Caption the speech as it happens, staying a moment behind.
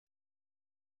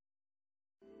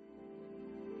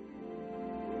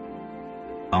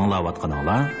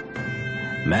Аңлаватқаныңла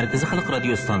Мәркізі Халық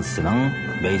радио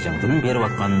станциясының Бейжіңден беріп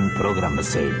атқан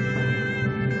программасы.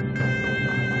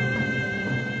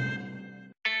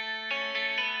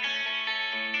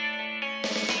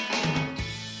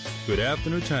 Good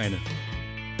afternoon, China.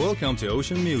 Welcome to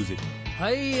Ocean Music.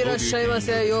 はい、いらっしゃいま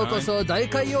せ。ようこそ大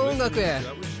海洋音楽へ。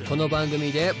この番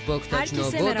組で僕たちのボ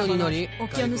ートに乗り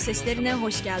Okyanus seslerine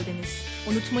hoş geldiniz.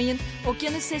 Unutmayın,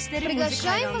 Okyanus sesleri müzik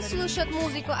hayranları. слушать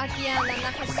музыку океана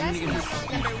на хозяйстве.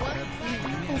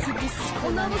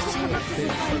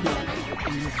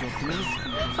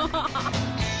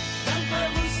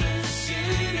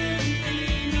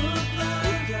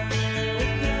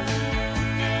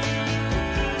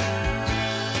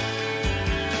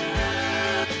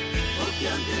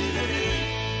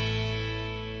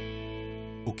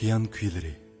 Океан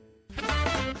күйлері.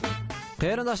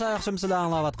 Qayrındaşlar, yaxşımısınızlar?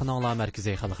 Anlayatqanlar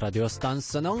Mərkəzi Xalq Radio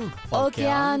stansiyasının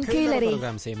Okean Köyləri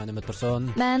proqramı mən Ümid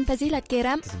Tursun. Mən Fazilat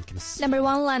Kerem. Number 1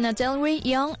 Lana Del Rey,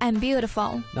 Young and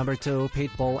Beautiful. Number 2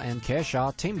 Pitbull and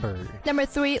Kesha, Timber. Number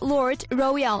 3 Lord,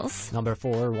 Royals. Number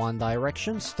 4 One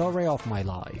Direction, Story of My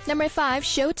Life. Number 5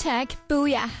 Showtek,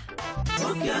 Booyah.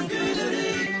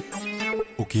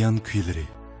 Океан күйлері.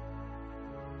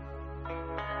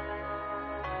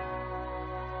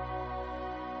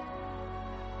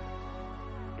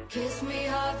 Kiss me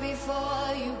hard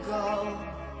before you go.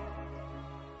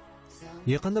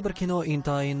 Yaqında bir kino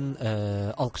intayin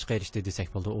alqışqa erişdi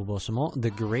desək bo'ldi, u bo'lsa-mu The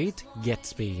Great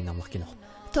Gatsby nomli kino.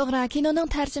 To'g'ri, kinoning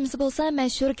tarjimasi bo'lsa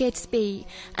mashhur Gatsby.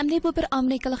 Amdi bu bir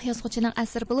amerikalik yozuvchining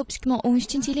asari bo'lib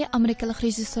 2013-yili amerikalik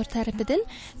rejissyor tarafidan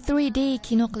 3D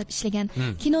kino qilib ishlagan.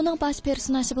 Kinoning bosh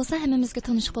personaji bo'lsa hammamizga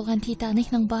tanish bo'lgan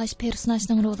Titanicning bosh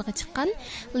personajining roliga chiqqan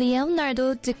Leonardo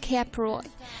DiCaprio.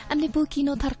 Amdi bu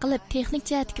kino tarqalib texnik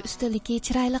jihatga ustunligi,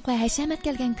 chiroylik va hashamat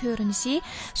kelgan ko'rinishi,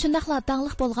 shundaqla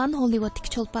danglik bo'lgan Hollywoodlik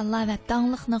cho'lponlar va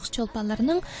danglik naqsh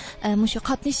cho'lponlarining mushu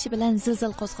qatnashishi bilan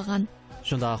zilzil qo'zg'agan.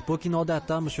 Shundaq bu kinoda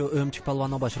hatto shu o'mchik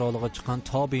palvonning bosh roliga chiqqan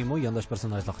Tobimo yandash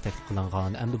personajlar taklif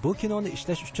qilingan. Endi bu kinoni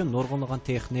ishlash uchun nurg'unlagan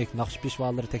texnik, naqsh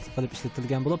peshvalari taklif qilib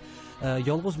ishlatilgan bo'lib,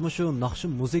 yolg'iz shu naqsh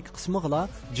muzik qismiga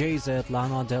Jay-Z,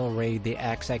 Lana Del Rey, The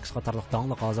XX qatorliq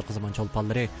dangli hozirgi zamon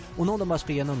cho'lponlari, uningdan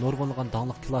boshqa yana nurg'unlagan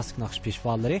dangli klassik naqsh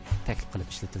peshvalari taklif qilib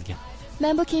ishlatilgan.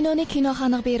 Men bu kinoni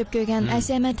kinoxonaga berib ko'rgan.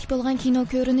 Ashamatli bo'lgan kino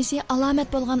ko'rinishi, alomat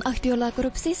bo'lgan aktyorlar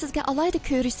guruhi sizga alayda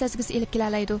ko'rish sezgisi elib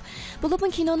kelalaydi. Bu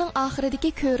kinoning oxiridagi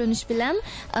ko'rinish bilan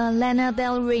Lana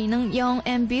Del Reyning Young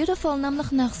and Beautiful nomli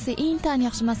naqsi intan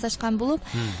yaxshi maslashgan bo'lib,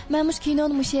 men bu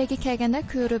kinoni mushaga kelganda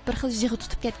ko'rib bir xil yig'i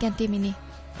tutib ketgan temini.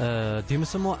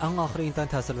 Demisimi eng oxiri intan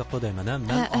ta'sirli qo'ymayman.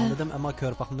 Men oldim, ammo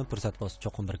ko'rpaqimdan fursat bo'lsa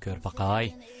cho'qim bir ko'rpaqay.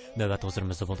 Navbat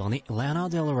o'zirimizda bo'lgani Lana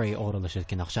Del Rey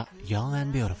o'rinlashgan naqsha Young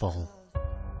and Beautiful.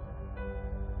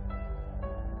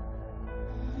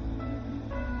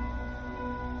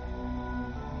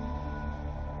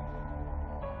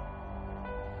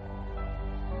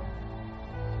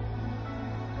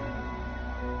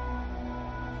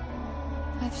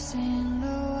 I've seen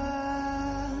the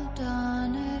world,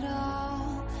 done it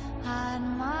all, had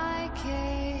my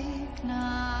cake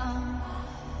now.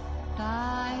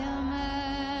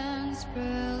 Diamonds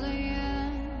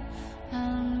brilliant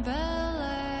and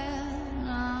Bel-Air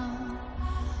now.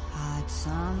 Hot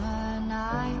summer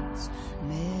nights,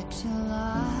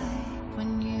 mid-July,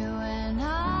 when you and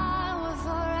I were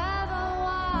forever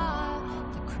wild.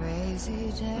 The crazy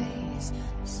days,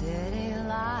 city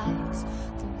lights,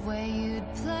 the way you'd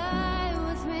play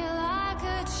with me like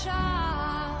a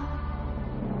child.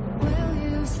 Will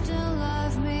you still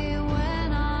love me when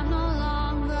I'm no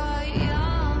longer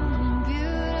young and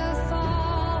beautiful?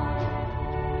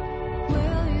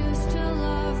 Will you still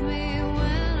love me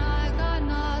when I got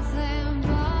nothing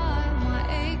but my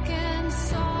aching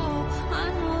soul? I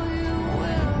know you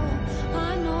will,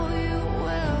 I know you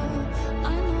will,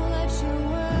 I know that you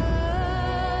will.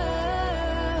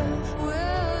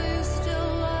 Will you still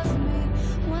love me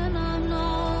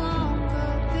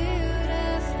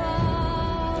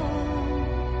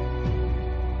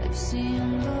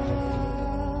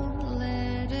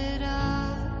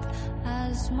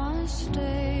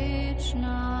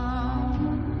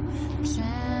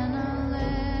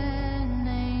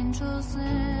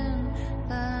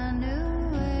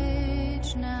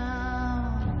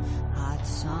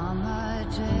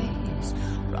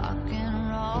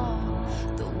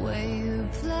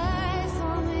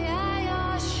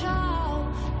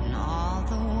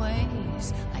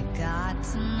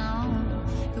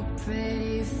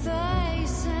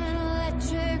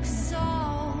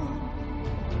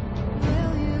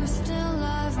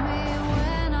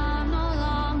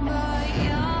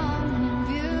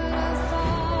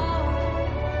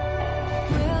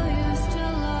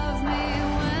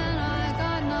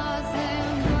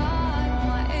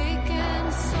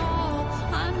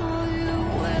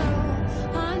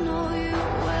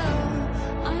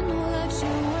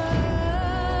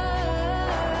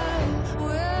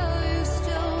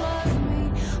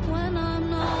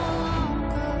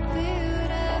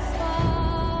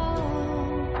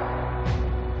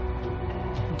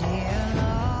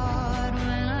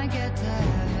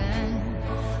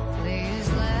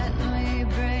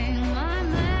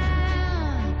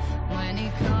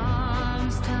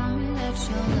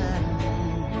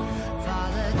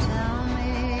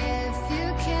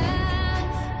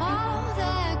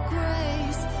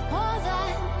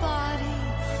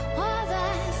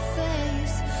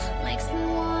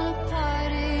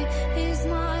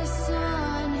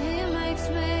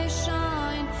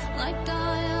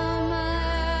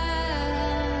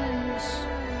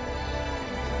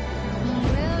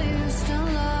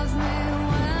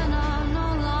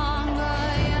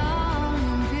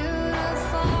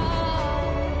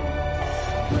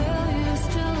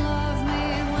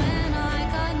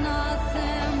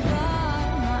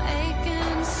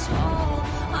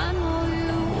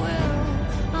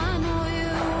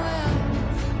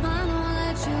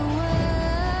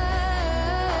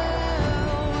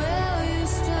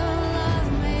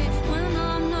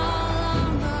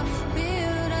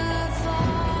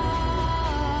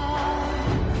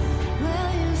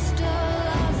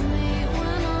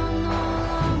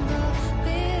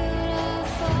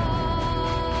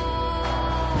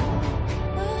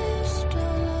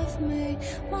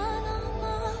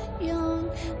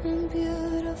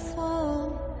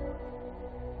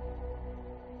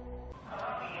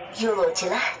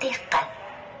Yo'lovchilar diqqat.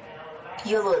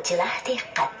 Yo'lovchilar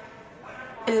diqqat.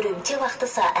 Urumchi vaqti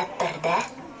soat 1da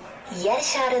Yer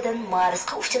sharidan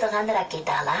Marsga uchadigan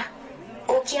raketalar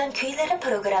okean kuylari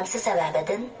programmasi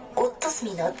sababidan 30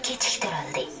 minut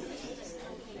kechiktirildi.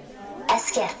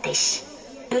 Eskartish.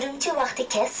 Urumchi vaqti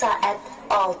kech soat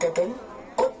 6dan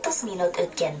 30 minut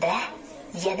o'tganda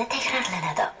yana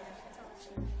takrorlanadi.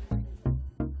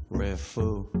 Red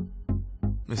Food,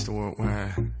 Mr.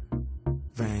 Worldwide,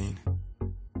 Vane,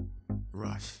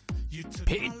 Rush.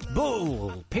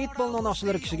 Pitbullning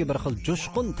naqshlari kishiga bir xil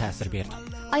jo'shqin ta'sir berdi.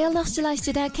 Ayol naqshchilar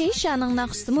ichida Keyshaning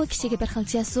naqshimi kishiga bir xil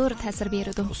jasur ta'sir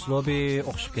berdi. Uslubi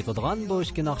o'xshib ketadigan bu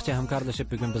ikki naqshchi hamkorlashib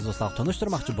bugun biz do'stlar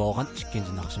tanishtirmoqchi bo'lgan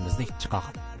ikkinchi naqshimizni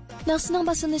chiqarib. Naqshning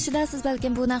boshlanishida siz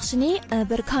balkim bu naqshini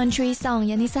bir country song,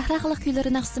 ya'ni sahra xalq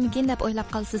kuylari naqshimikin deb o'ylab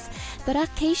qolsiz.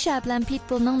 Biroq Keysha bilan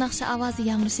Pitbullning naqshi ovozi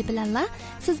yanglishi bilanla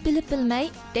siz bilib bilmay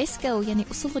disco, ya'ni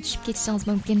usulga tushib ketishingiz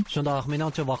mumkin. Shundoq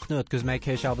meningcha vaqtni o'tkazmay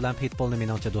Keysha bilan Pitbullni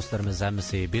meningcha do'stlarimiz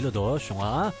hammasi biladi.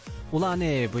 Shunga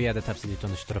ularni bu yerda tafsiliy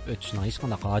tanishtirib o'tishning hech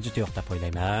qanaqa hojati yo'q deb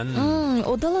o'ylayman.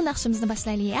 O'dala naqshimizni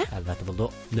boshlaylik-a? Albatta bo'ldi.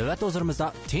 Navbat o'zirimizda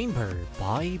Timber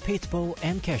by Pitbull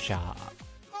and Keysha.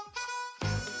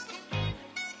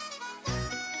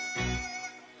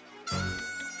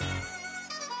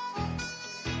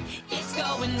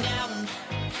 Going down,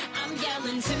 I'm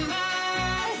yelling timber,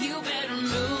 you better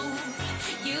move,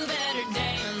 you better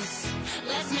dance,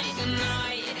 let's make a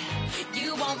night, you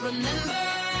won't remember,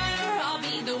 I'll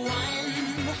be the one,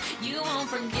 you won't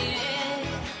forget.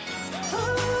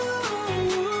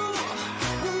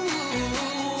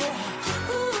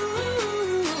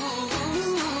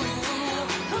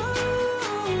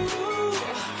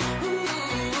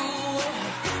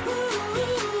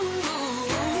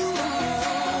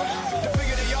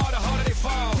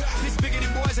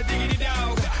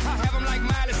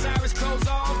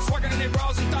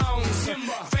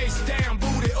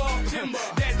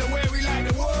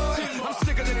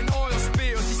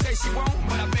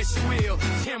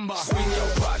 Swing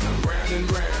your partner round and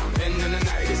round, and then the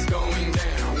night is going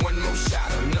down. One more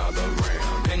shot, another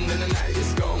round, and then the night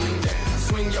is going down.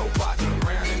 Swing your partner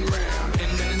round and round,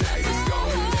 and then the night is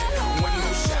going down. One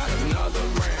more shot, another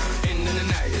round, and then the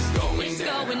night is going down. It's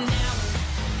going down.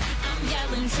 I'm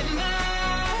yelling timber,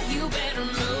 you better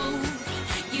move,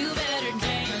 you better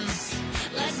dance.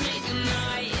 Let's make a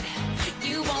night,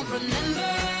 you won't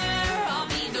remember, I'll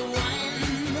be the one,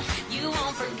 you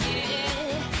won't forget.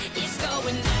 It's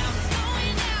going down.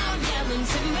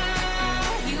 Timber,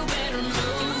 you better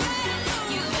move,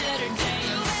 you better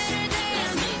dance,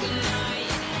 let's make a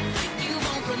night, you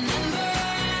won't remember,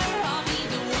 I'll be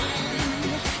the one,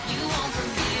 you won't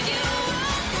forget.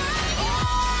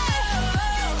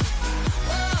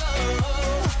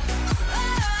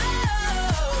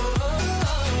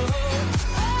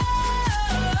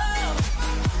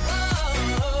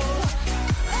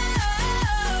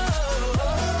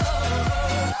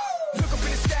 Look up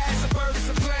in the sky, it's a bird, it's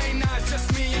a plane. Nah, it's just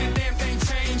me and the damn thing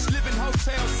changed. Live in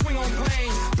hotels, swing on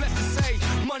planes. Blessed to say,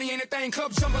 money ain't a thing.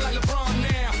 Club jumping like LeBron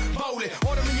now. Bowl it,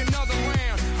 order me another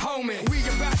round. Homie, we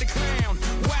about to clown.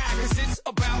 Why? 'Cause it's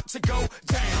about to go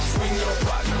down. Swing your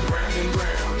partner round and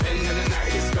round, and then the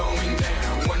night is going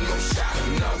down. One more shot,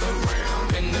 another round,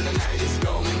 and then the night is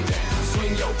going down.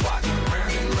 Swing your partner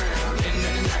round and round, and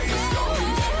then the night is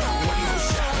going down. One more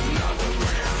shot, another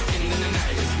round, and then the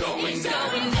night is going It's down.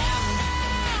 going down.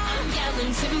 I'm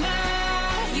yelling timber,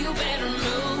 you better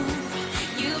move,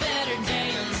 you better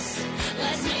dance,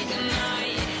 let's make a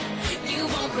night, you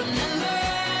won't remember,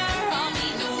 I'll be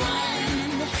the one,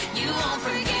 you won't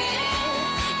forget.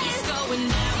 It's going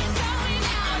down.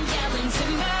 I'm yelling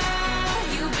timber,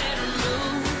 you better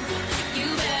move, you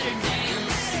better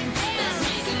dance, let's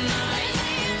make a night,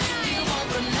 you won't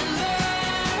remember,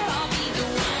 I'll be the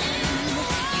one,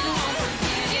 you won't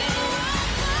forget.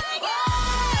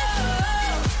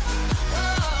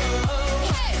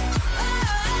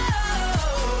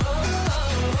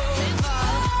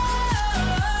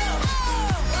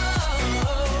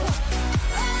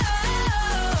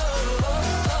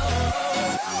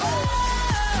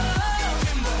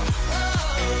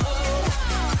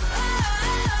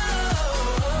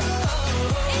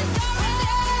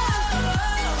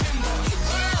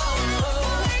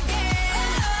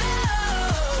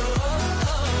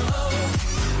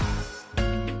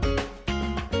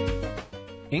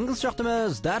 English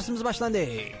yoqdimiz, darsimiz boshlandi.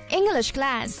 English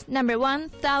class number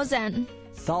 1000.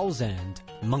 1000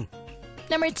 ming.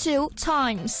 Number 2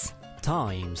 times.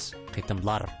 Times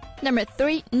qitimlar. Number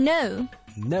 3 no.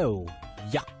 No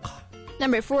yoq.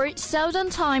 Number 4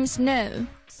 1000 times no.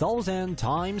 1000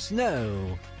 times no.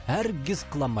 Hargiz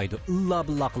qilmaydi, illa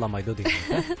billah qilmaydi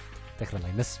degan.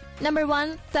 Takrarlaymiz. Number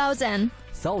 1, 1000.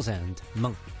 1000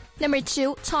 ming. Number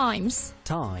 2, times.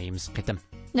 Times qitim.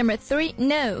 Number 3,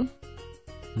 no.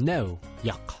 No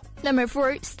yo'q. Number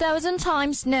 4, 1000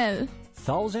 times no.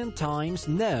 1000 times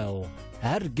no.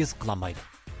 Hargiz qilmaydi.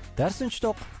 Darsin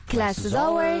tutuq. Class is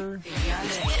over.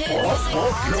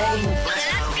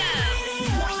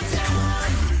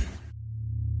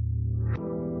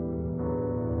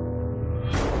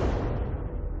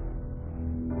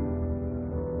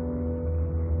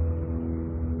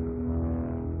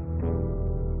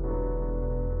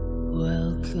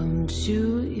 Welcome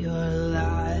to your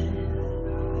life.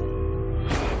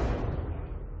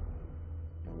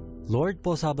 Lord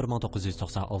bo'lsa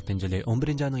 1996 yili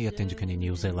 11 ayning 7 kuni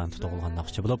New Zealandda tug'ilgan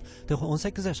naqshchi bo'lib,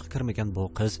 18 yoshga kirmagan bu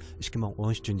qiz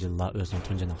 2013-yilda o'zining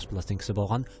tunji naqsh plastinkasi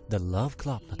bo'lgan The Love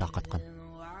Club-ni tarqatgan.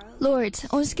 Lord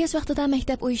 18 vaqtida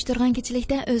maktab uyushtirgan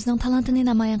kechilikda o'zining talantini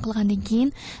namoyon qilgandan keyin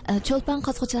cho'lpon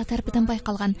qazg'uvchilar tarafidan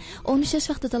bayqalgan. 13 yosh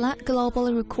vaqtida Global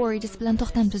Records bilan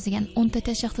to'xtam tuzgan. 14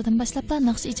 yosh vaqtidan boshlab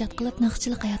naqsh ijod qilib,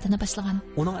 naqshchilik hayotini boshlagan.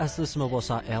 Uning asl ismi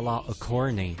bo'lsa Ella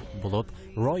Corney bo'lib,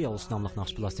 Royals nomli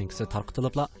naqsh plastinkasi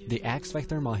tarqatilib, The X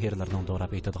Factor mohirlarining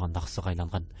do'rab aytadigan naqshga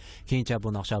aylangan. Keyincha bu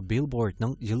naqsha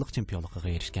Billboardning yillik chempionligiga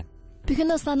erishgan. Bugun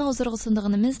dostlarning huzuriga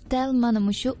sundig'inimiz dal mana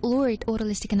mushu Lord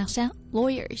o'rilishdagi naqsha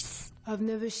Lawyers. I've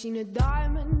never seen a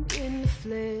diamond in the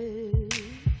flesh.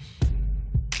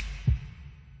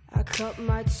 I cut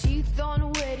my teeth on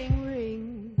wedding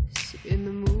rings in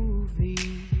the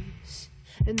movies,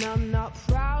 and I'm not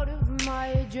proud of my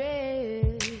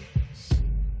address.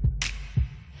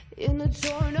 In a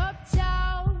torn up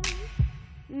town,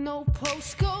 no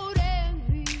postcode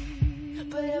envy,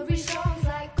 but every song's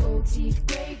like gold teeth,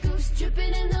 grey goose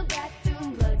dripping in the bathroom,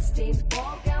 bloodstains,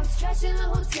 ball gowns, trash in the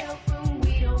hotel room.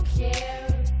 We don't care.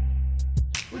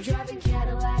 We're driving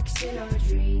Cadillacs in our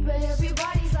dreams, but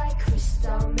everybody's like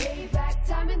crystal, Maybach,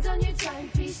 diamonds on your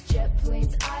timepiece, jet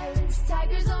planes, islands,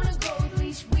 tigers on a gold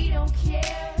leash. We don't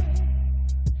care.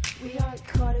 We aren't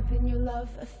caught up in your love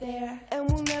affair, and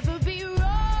we'll never be royals.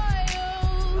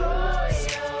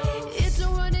 It's a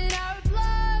run in our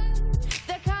blood.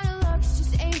 That kind of luck's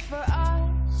just ain't for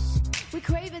us. We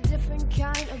crave a different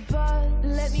kind of buzz.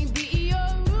 Let me be your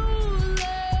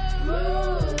ruler.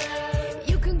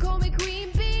 You can call me Queen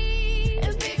Bee,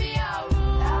 and baby I'll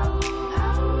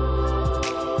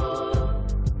rule.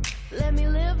 Let me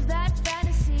live that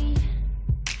fantasy.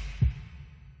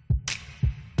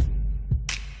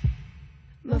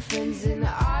 My friends and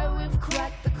I, we've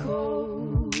cracked the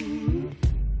code.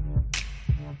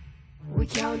 We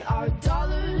count our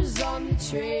dollars on the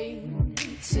train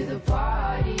to the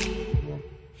party,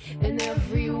 and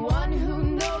everyone who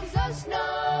knows us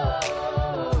knows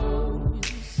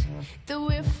that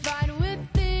we're fine with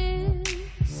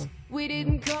this. We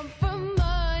didn't come for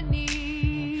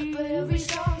money, but every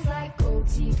song's like gold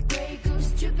teeth, grey goose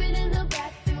dripping in the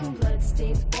bathroom,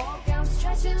 bloodstains, ball gowns,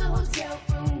 trash in the hotel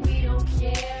room. We don't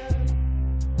care.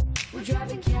 We're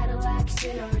driving Cadillacs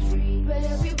in our dreams, but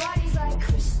everybody's like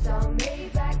crystal,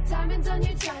 Maybach, diamonds on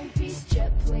your timepiece,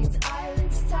 jet planes,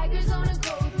 islands, tigers on a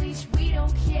gold leash. We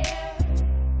don't care.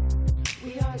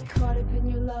 We aren't caught up in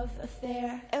your love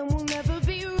affair, and we'll never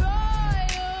be royals.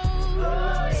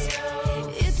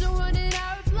 It's a run in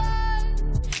our blood.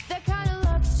 That kind of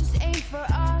luck's just ain't for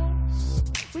us.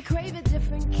 We crave a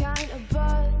different kind of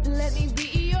buzz. Let me be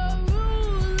your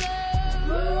ruler.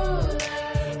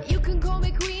 You can call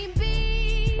me Queen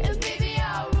Bee, and baby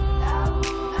I'll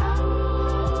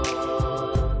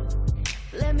rule.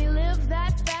 Let me live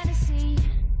that fantasy.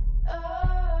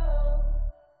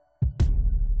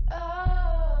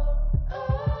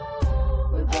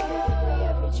 We're better than we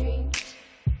ever dreamed,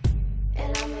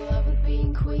 and I'm in love with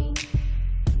being queen.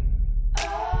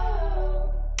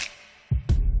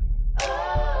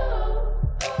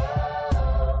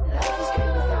 Life is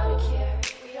great without a care.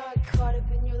 We aren't caught up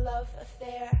in your love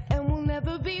affair, and we'll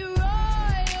never be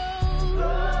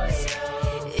royals.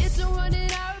 It's a run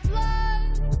in our blood.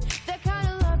 That kind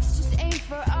of luck's just ain't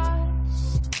for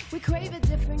us. We crave a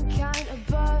different kind of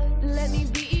buzz. Let me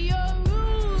be your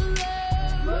ruler.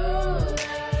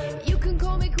 You can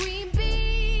call me Queen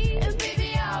Bee, and baby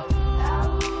I'll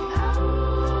rule.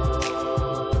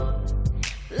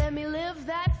 Let me live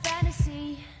that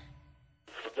fantasy.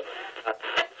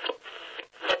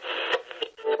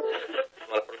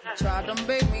 Tried to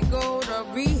make me go to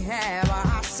rehab.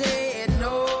 I said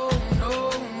no.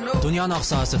 Dünya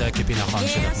naqsasida kepina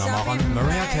qanchalik namagan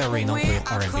Mariah Carey'ning qo'yiq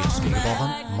R&B usuliga bo'lgan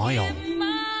My Own.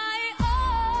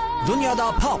 Dunyoda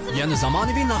pop, yana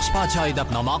zamonaviy naqsh parchasi deb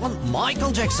namagan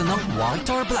Michael Jacksonning White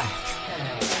or Black.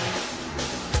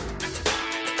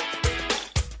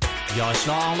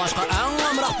 Yoshlar anglashqa eng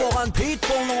amroq bo'lgan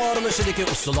Pitbullning o'rinlashidagi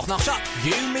usulliq naqsha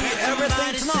Give Me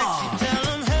Everything Tonight.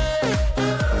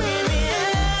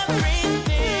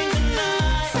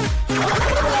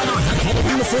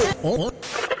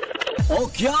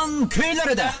 Okyan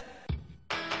kuylarida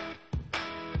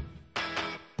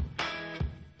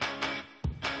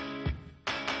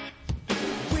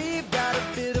We've got a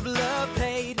bit of love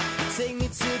paid. Take me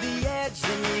to the edge,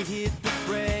 then we hit the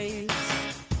brakes.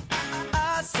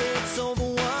 I say it's over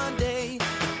one day,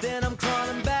 but then I'm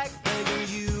crawling back, begging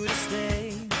you to stay.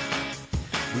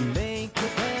 We make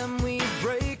up and we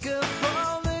break up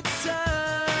all the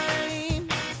time.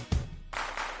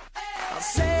 I'll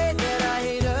say that I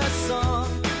hate a song,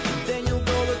 then you'll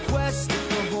go request it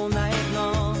the whole night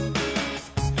long.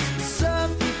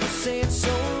 Some people say it's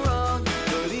so wrong,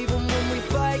 but even when we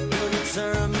fight, you're to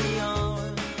turn me on.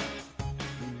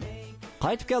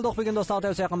 Qaytib keldik bugun do'stlar,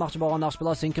 tavsiya qilmoqchi bo'lgan naqsh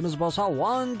bilan sinkimiz bo'lsa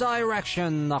One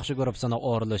Direction naqshi guruhining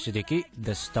o'rinlashidagi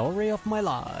The Story of My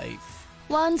Life.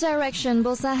 One Direction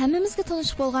bo'lsa hammamizga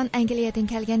tanish bo'lgan Angliyadan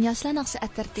kelgan yoshlar naqshi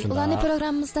attirdi. Ularni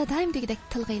programmamizda doim degidek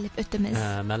tilga ilib o'tamiz.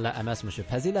 Menlar emasmi shu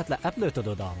fazilatlar apli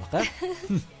o'tadi davomli.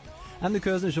 Endi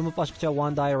ko'zni yumib boshqacha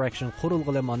One Direction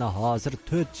qurilg'ili mana hozir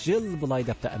 4 yil bo'lay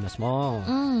debdi emasmi?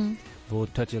 Bu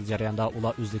 4 yil jarayonida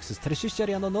ular uzluksiz tirishish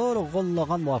jarayonida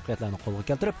nurg'unlagan muvaffaqiyatlarni qo'lga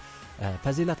keltirib,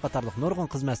 fazilat qatorliq nurg'un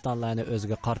xizmatdorlarni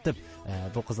o'ziga qartib,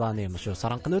 bu qizlarni shu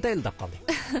saran qilib o'tayli deb qoldi.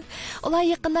 Ular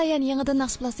yaqinda yangidan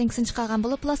naqsh plastinkasini chiqargan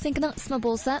bo'lib, plastinkaning ismi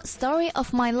bo'lsa Story of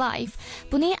My Life.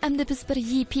 Buni endi biz bir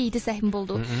EP desak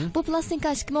bo'ldi. Bu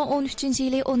plastinka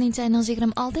 2013-yili 10-oyning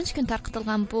 26-kun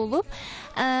tarqatilgan bo'lib,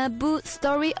 bu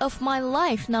Story of My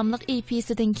Life nomli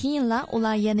EP-sidan keyinlar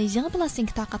ular yana yangi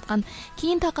plastinka tarqatgan.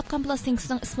 Keyin tarqatgan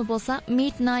plastinkasining ismi bo'lsa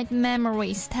Midnight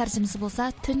Memories, tarjimasi bo'lsa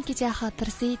Tun kecha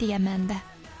xotirasi degan ma'noda.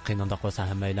 Qiyinda qo'ysa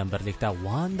hammaylar birlikda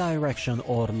One Direction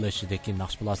o'rinlashidagi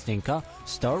naqsh plastinka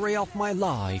Story of My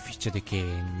Life ichidagi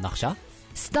naqsha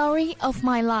Story of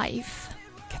My Life.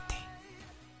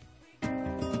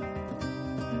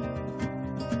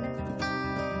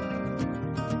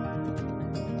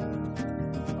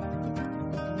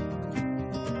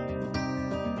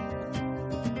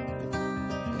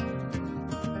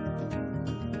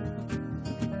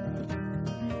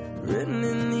 Written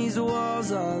in these walls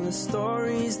are the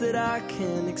stories that I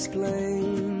can't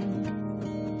explain.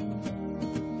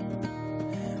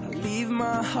 I leave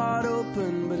my heart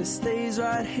open, but it stays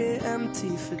right here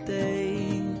empty for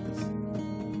days.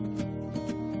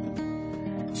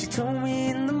 She told me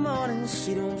in the morning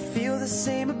she don't feel the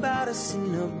same about us in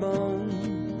her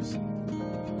bones.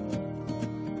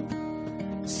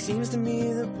 Seems to me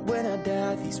that when I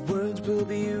die, these words will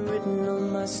be written on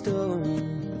my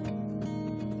stone.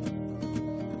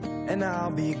 And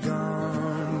I'll be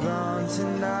gone, gone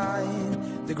tonight.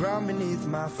 The ground beneath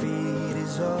my feet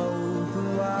is open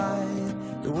wide.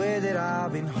 The way that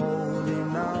I've been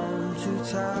holding on too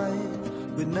tight,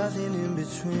 with nothing in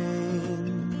between.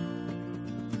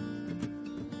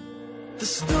 The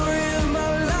story of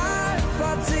my life,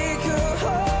 I'll take her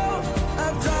home.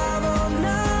 I'll drive all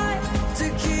night to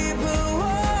keep her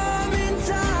warm in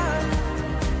time.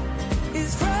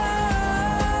 It's frozen.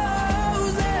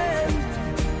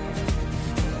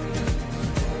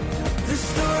 The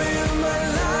story of my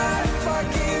life, I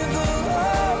give her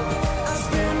hope. I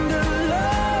spend her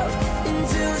love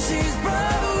until she's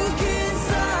broke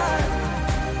inside.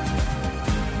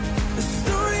 The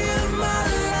story of my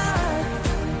life.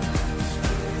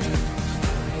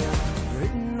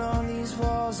 Written on these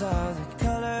walls are the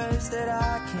colors that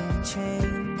I can't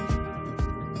change.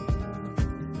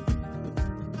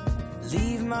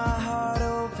 Leave my heart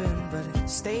open, but it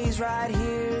stays right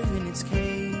here in its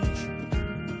cage.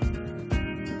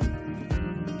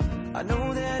 I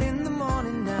know that in the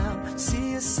morning now,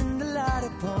 see us in the light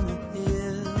upon the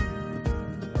hill.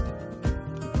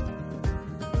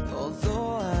 Although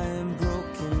I am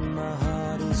broken, my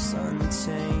heart is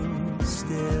untamed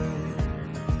still.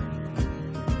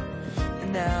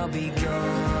 And I'll be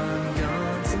gone,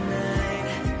 gone tonight.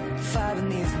 Fire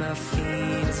beneath my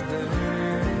feet is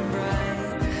burning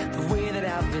bright. The way that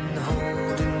I've been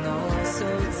holding on so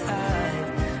tight,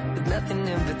 with nothing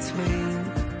in between.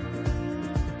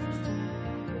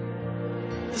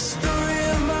 The story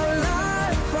of my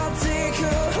life, I'll take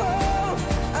her home.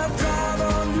 I'll drive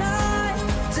all night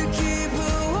to keep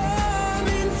her warm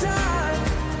in time.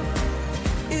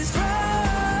 It's frozen.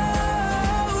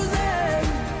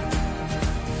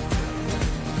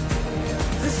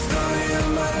 The story of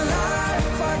my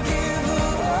life, I give her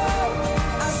hope.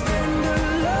 I spend her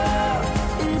love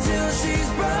until she's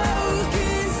broke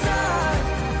inside.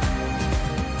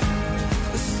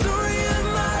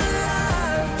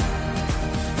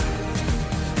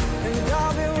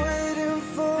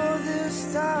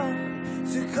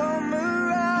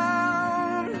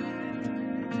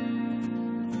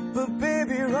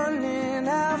 running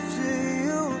after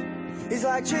you is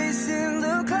like chasing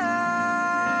the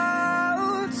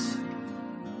clouds.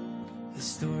 The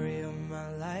story of my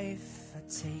life, I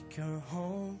take her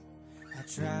home, I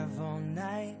drive all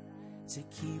night to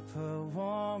keep her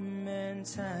warm and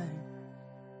time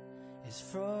is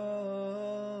frozen.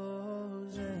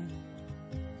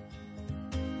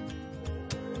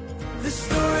 The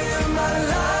story of my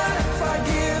life, I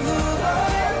give her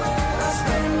all, I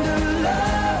spend her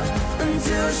love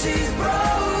until she's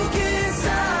broken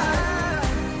inside.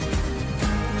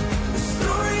 The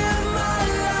story of my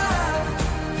life,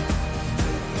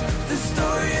 the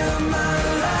story of my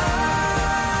life,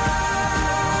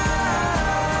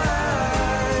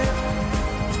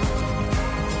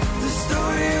 the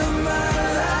story of my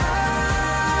life,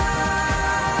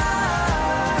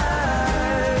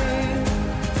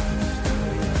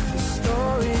 the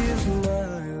story of my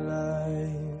life.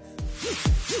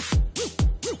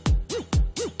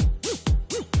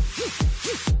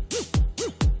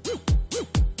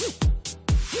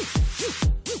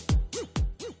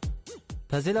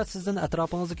 Fazilat sizdan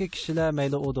atrofingizga kishilar,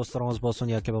 mayli u do'stlaringiz bo'lsin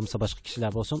yoki bo'lmasa boshqa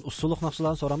kishilar bo'lsin, usulliq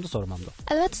naqshlarni so'ramdi, so'ramamdi.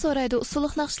 Albatta so'raydi.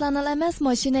 Usulliq naqshlarni emas,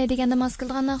 mashina deganda mos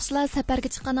kelgan naqshlar, safarga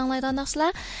chiqqan anglaydigan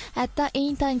naqshlar, hatto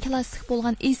eng tan klassik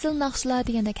bo'lgan esil naqshlar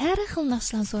degandek har xil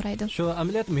naqshlarni so'raydi. Shu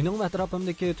amaliyot mening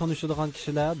atrofimdagi tanishadigan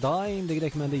kishilar doim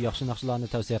degidek menda yaxshi naqshlarni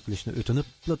tavsiya qilishni o'tinib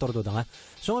turdi da.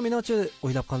 Shunga meningcha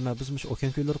o'ylab qolma, biz mush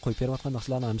okean ko'ylari qo'yib berayotgan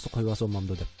naqshlarni hamsi qo'yib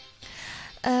olmamdi deb.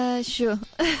 Shu.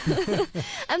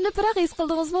 Endi biroq his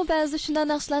qildingizmi, ba'zi shunday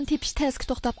naqshlarni tepish tezki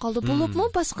to'xtab qoldi. Bo'libmi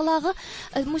boshqalarga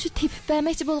mushu tepib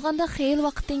bermoqchi bo'lganda xeyli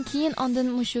vaqtdan keyin ondan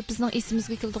mushu bizning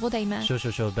esimizga keldi-ku deyman.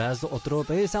 Shu. Ba'zi o'tirib,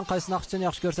 sen qaysi naqshni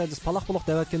yaxshi ko'rsangiz, paloq-paloq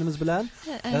devatganimiz bilan,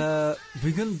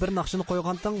 bugun bir naqshni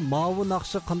qo'ygandan, "Mavu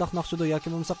naqshi qanday naqshidir yoki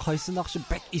bo'lmasa qaysi naqshi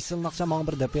bek esil naqsha menga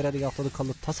bir deb beradigan vaqtda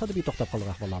qoldi, tasodifiy to'xtab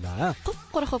qolgan ahvollarda, ha?"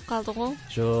 Qo'rqib qoldi-ku.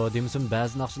 Shu demisam,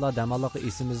 ba'zi naqshlar damalliq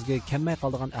esimizga kelmay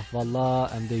qolgan ahvollar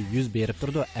endi yuz berib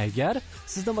turdi. Agar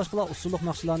sizdan boshqalar usulliq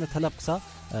naqshlarni talab qilsa,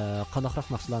 qanaqroq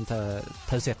naqshlarni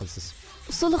tavsiya qilasiz?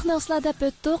 Usulliq naqshlar deb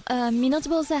o'tdik. Meningcha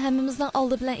bo'lsa hammamizning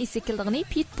oldi bilan esikildigini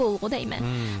Pitbull deyman.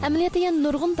 Amaliyotda yana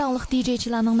nurg'un tanglik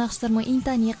DJ-chilarning naqshlari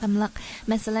intan yaqinliq.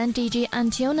 Masalan, DJ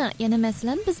Antiona, yana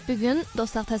masalan biz bugun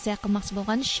do'stlar tavsiya qilmoqchi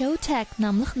bo'lgan Showtag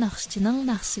nomli naqshchining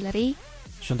naqshlari.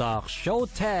 Shundoq,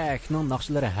 Showtagning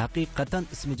naqshlari haqiqatan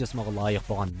ismi jismiga loyiq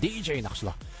bo'lgan DJ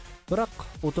naqshlar. Biroq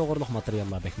u to'g'riliq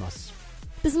materiallar bekmas.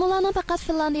 Biz ularning faqat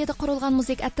Finlandiyada qurilgan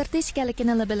muzik attirtish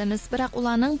ekanligini bilamiz, biroq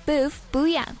ularning Biff,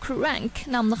 Booyah, Crank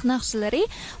nomli naqshlari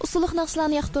usulliq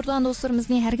naqshlarni yoqtirgan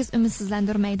do'stlarimizni hargiz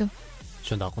umidsizlantirmaydi.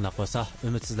 Shundoq unaqa bo'lsa,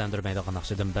 umidsizlantirmaydigan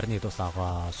naqshadan birini do'stlarga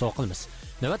sovg'a qilamiz.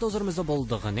 Navbat o'zimizda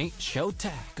bo'ldig'ining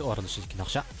Showtag o'rinlashidagi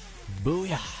naqsha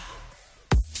Booyah.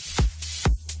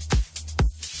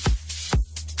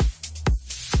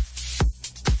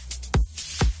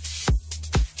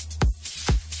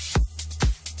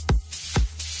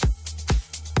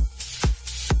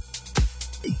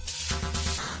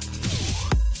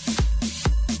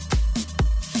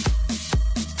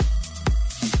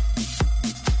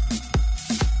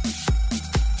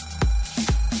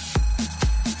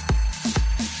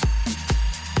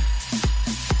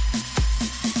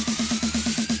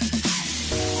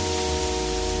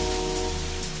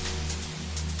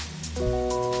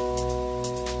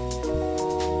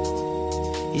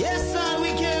 Yes, all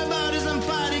we care about is some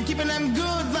party, keeping them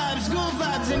good vibes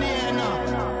in the air now.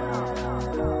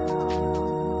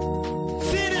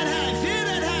 Feel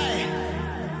that high.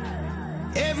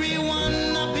 Everyone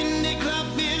up in the club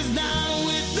is down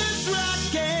with this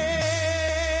rocking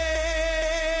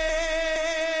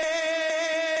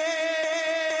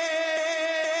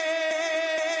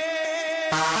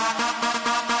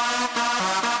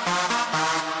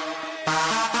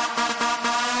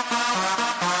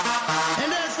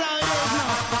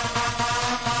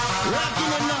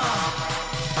it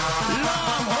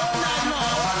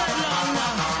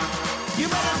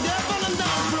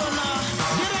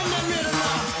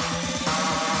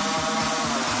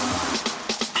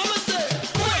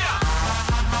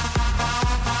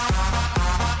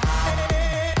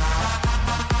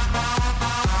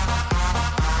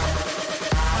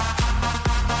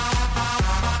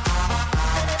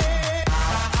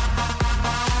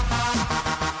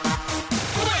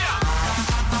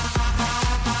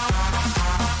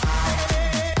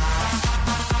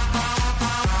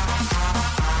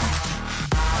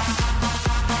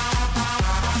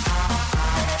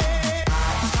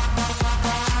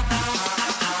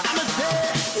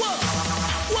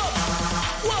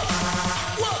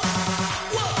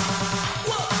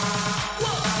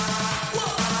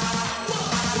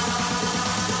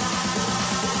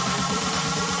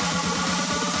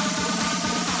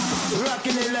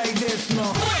rocking it like this,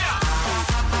 no.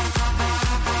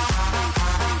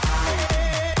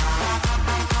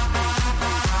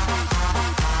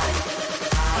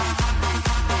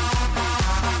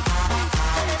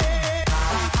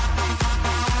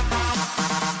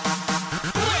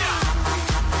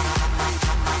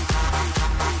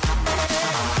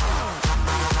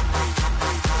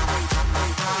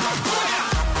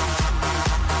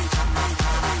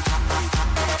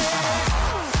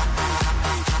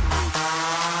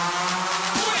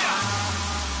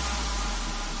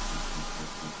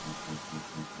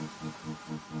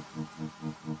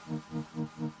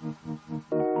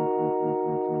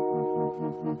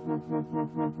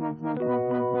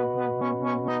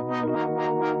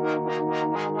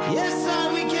 Yes,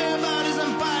 all we care about is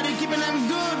them party, keeping them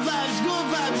good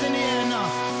vibes in the air now.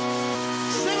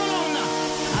 Sing along now.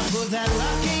 I put that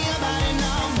rock in your body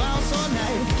now, bounce all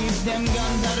night. Keep them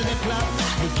guns out of the club,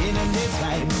 we killing this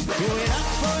vibe. Do it up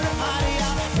for the party,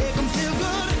 make them feel good.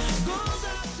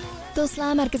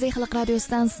 Do'stlar, Markaziy xalq radio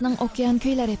stansiyasining Okean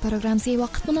kuylari programmasi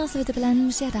vaqt munosabati bilan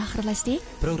mushada oxirlashdi.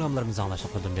 Programmalarimizni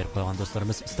anglashqadan berib qo'ygan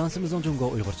do'stlarimiz stansiyamizning Jungo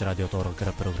Uyg'urcha radio to'g'ri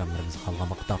kirib programmalarimizni qolgan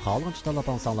vaqtda qolgancha tanlab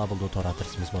olsanglar bo'ldi to'g'ri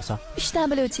adresimiz bo'lsa.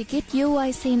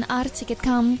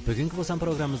 3w.uycnr.com. Bugungi bo'lsa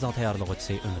programmamizning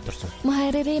tayyorlovchisi Umid Tursun.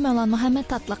 Muharriri Mavlon Muhammad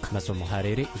Tatliq. Mas'ul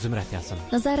muharriri Zumrat Yasin.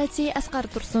 Nazoratchi Asqar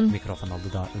Tursun. Mikrofon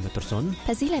oldida Umid Tursun.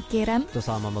 Fazilat Keram.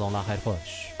 Do'stlar, amon bo'linglar, xayr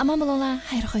xo'sh. Amon bo'linglar,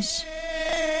 xayr xo'sh.